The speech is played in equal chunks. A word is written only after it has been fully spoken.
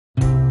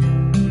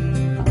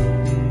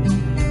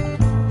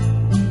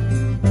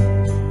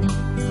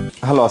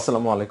Hello,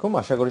 আসসালামু আলাইকুম।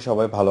 আশা করি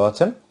সবাই ভালো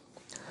আছেন।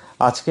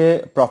 আজকে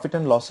প্রফিট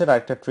অ্যান্ড লসের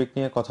আরেকটা ট্রিক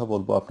নিয়ে কথা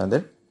বলবো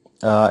আপনাদের।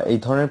 এই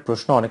ধরনের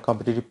প্রশ্ন অনেক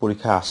কম্পিটিটিভ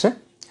পরীক্ষায় আসে,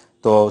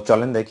 তো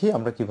চলেন দেখি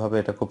আমরা কিভাবে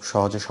এটা খুব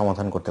সহজে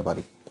সমাধান করতে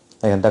পারি।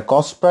 দেখেন, the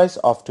cost price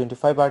of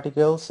 25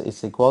 articles is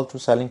equal to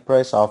selling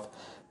price of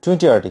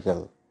 20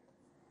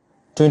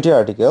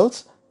 articles,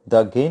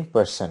 the gain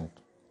percent.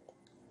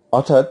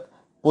 অর্থাৎ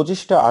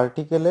 25টা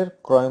আর্টিকেলের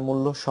ক্রয়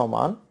মূল্য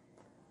সমান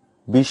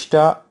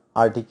 20টা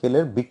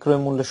আর্টিকেলের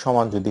বিক্রয় মূল্যের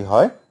সমান যদি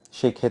হয়,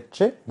 সেই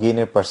ক্ষেত্রে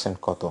গেইনের পার্সেন্ট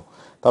কত।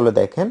 তাহলে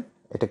দেখেন,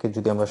 এটাকে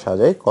যদি আমরা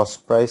সাজাই, কস্ট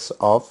প্রাইস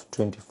অফ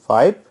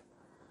 25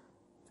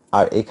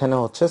 আর এখানে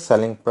হচ্ছে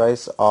সেলিং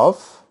প্রাইস অফ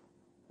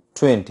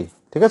 20,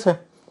 ঠিক আছে।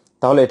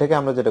 তাহলে এটাকে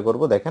আমরা যেটা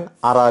করব, দেখেন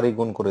আর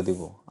গুণ করে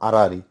দিব, আর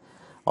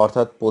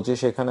অর্থাৎ 25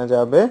 এখানে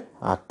যাবে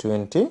আর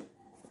 20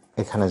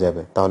 এখানে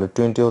যাবে। তাহলে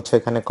 20 হচ্ছে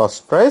এখানে কস্ট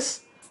প্রাইস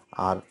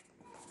আর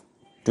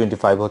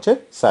 25 হচ্ছে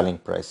সেলিং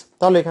প্রাইস।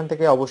 তাহলে এখান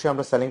থেকে অবশ্যই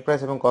আমরা সেলিং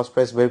প্রাইস এবং কস্ট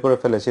প্রাইস বের করে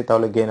ফেলেছি,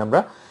 তাহলে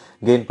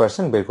গেইন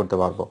পার্সেন্ট বের করতে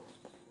পারবো।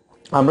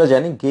 আমরা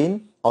জানি গেইন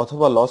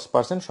অথবা লস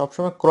পার্সেন্ট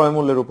সবসময় ক্রয়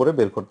মূল্যের উপরে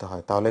বের করতে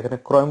হয়। তাহলে এখানে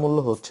ক্রয় মূল্য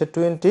হচ্ছে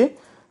 20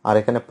 আর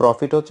এখানে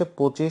প্রফিট হচ্ছে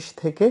 25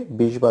 থেকে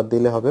 20 বাদ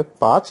দিলে হবে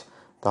 5,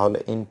 তাহলে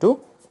ইনটু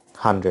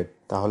 100।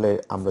 তাহলে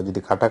আমরা যদি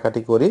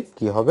কাটাকাটি করি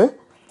কি হবে,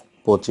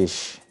 25,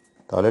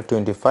 তাহলে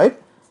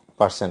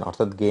 25%,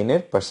 অর্থাৎ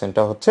গেইনের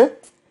পার্সেন্টটা হচ্ছে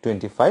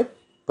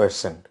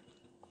 25%।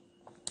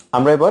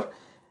 আমরা এবার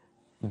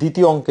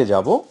দ্বিতীয় অঙ্কে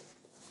যাব।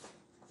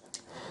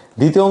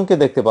 দ্বিতীয় অঙ্কে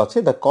দেখতে পাচ্ছি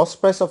the cost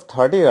price of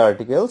 30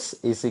 articles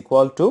is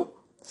equal to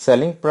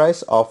selling price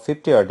of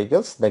 50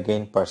 articles, the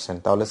gain percent.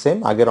 তাহলে সেম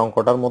আগের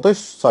অঙ্কটার মতোই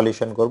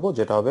সলিউশন করব,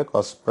 যেটা হবে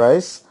cost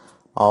price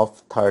of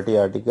 30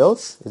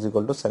 articles is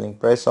equal to selling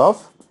price of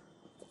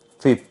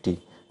 50।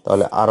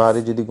 তাহলে আর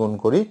যদি গুণ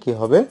করি কি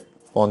হবে,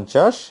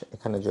 50,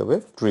 এখানে যাবে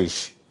 30।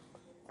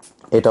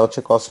 এটা হচ্ছে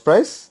কস্ট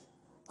প্রাইস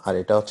আর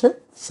এটা হচ্ছে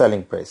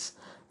সেলিং প্রাইস।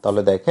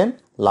 তাহলে দেখেন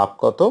লাভ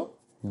কত,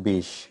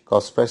 20,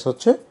 কস্ট প্রাইস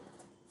হচ্ছে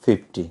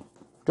 50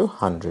 টু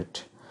 100।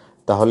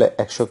 তাহলে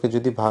 100কে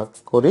যদি ভাগ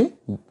করি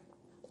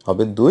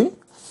হবে 2,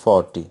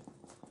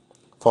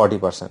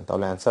 40%।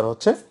 তাহলে অ্যান্সার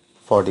হচ্ছে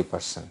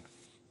 40%।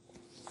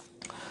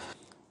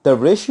 The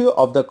ratio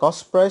of the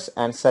cost price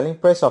and selling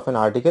price of an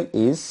article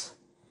is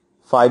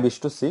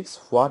 5:6.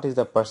 What is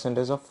the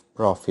percentage of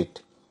profit?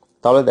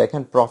 তাহলে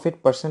দেখেন প্রফিট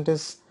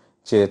পার্সেন্টেজ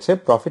চেয়েছে।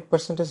 প্রফিট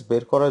পার্সেন্টেজ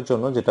বের করার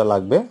জন্য যেটা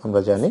লাগবে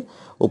আমরা জানি,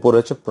 উপরে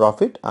হচ্ছে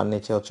প্রফিট আর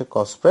নিচে হচ্ছে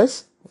কস্ট প্রাইস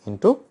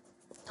ইনটু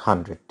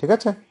 100, ঠিক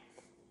আছে।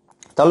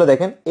 তাহলে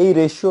দেখেন এই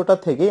রেশিওটা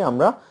থেকেই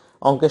আমরা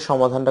অঙ্কের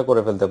সমাধানটা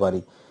করে ফেলতে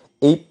পারি।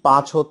 এই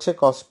 5 হচ্ছে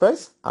কস্ট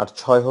প্রাইস আর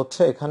 6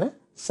 হচ্ছে এখানে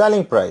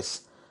সেলিং প্রাইস।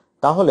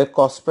 তাহলে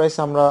কস্ট প্রাইস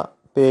আমরা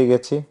পেয়ে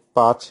গেছি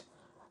 5,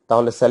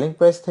 তাহলে সেলিং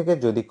প্রাইস থেকে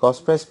যদি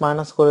কস্ট প্রাইস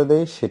মাইনাস করে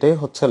দেই সেটাই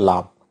হচ্ছে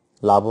লাভ।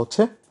 লাভ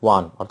হচ্ছে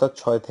 1, অর্থাৎ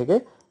 6 থেকে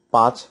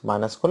 5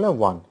 মাইনাস করলে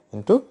 1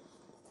 ইন্টু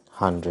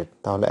 100।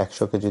 তাহলে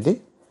 100কে যদি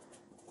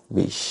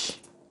 20,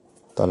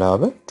 তাহলে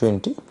হবে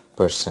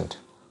 20%.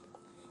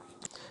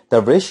 The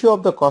ratio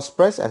of the cost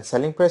price and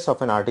selling price of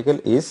an article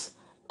is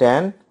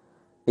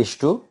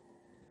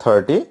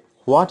 10:30.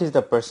 What is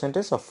the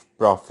percentage of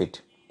profit?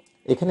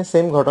 এখানে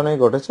সেম ঘটনাই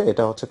ঘটেছে,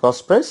 এটা হচ্ছে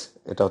কস্ট প্রাইস,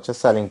 এটা হচ্ছে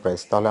সেলিং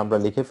প্রাইস। তাহলে আমরা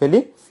লিখে ফেলি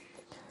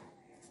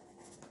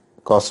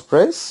কস্ট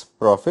প্রাইস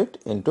প্রফিট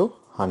ইনটু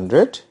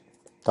 100।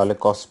 তাহলে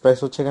কস্ট প্রাইস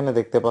হচ্ছে এখানে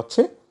দেখতে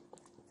পাচ্ছি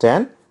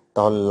 10,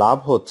 তাহলে লাভ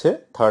হচ্ছে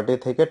 30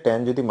 থেকে 10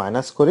 যদি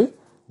মাইনাস করি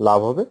লাভ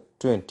হবে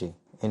 20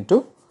 ইনটু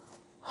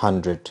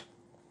 100।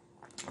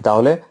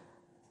 তাহলে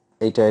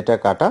এটা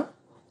কাটা,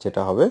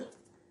 যেটা হবে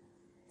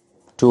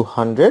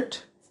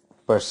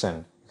 200%।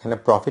 এখানে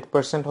প্রফিট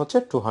পার্সেন্ট হচ্ছে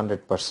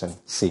 200%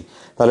 সি।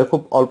 তাহলে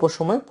খুব অল্প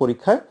সময়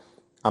পরীক্ষায়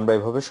আমরা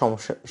এভাবে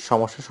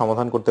সমস্যার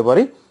সমাধান করতে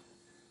পারি।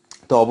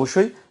 তো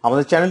অবশ্যই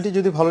আমাদের চ্যানেলটি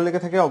যদি ভালো লেগে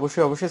থাকে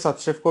অবশ্যই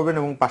সাবস্ক্রাইব করবেন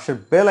এবং পাশের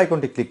বেল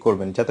আইকনটি ক্লিক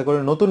করবেন, যাতে করে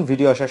নতুন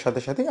ভিডিও আসার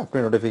সাথে সাথে আপনি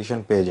নোটিফিকেশন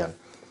পেয়ে যান।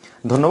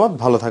 ধন্যবাদ,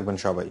 ভালো থাকবেন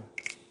সবাই।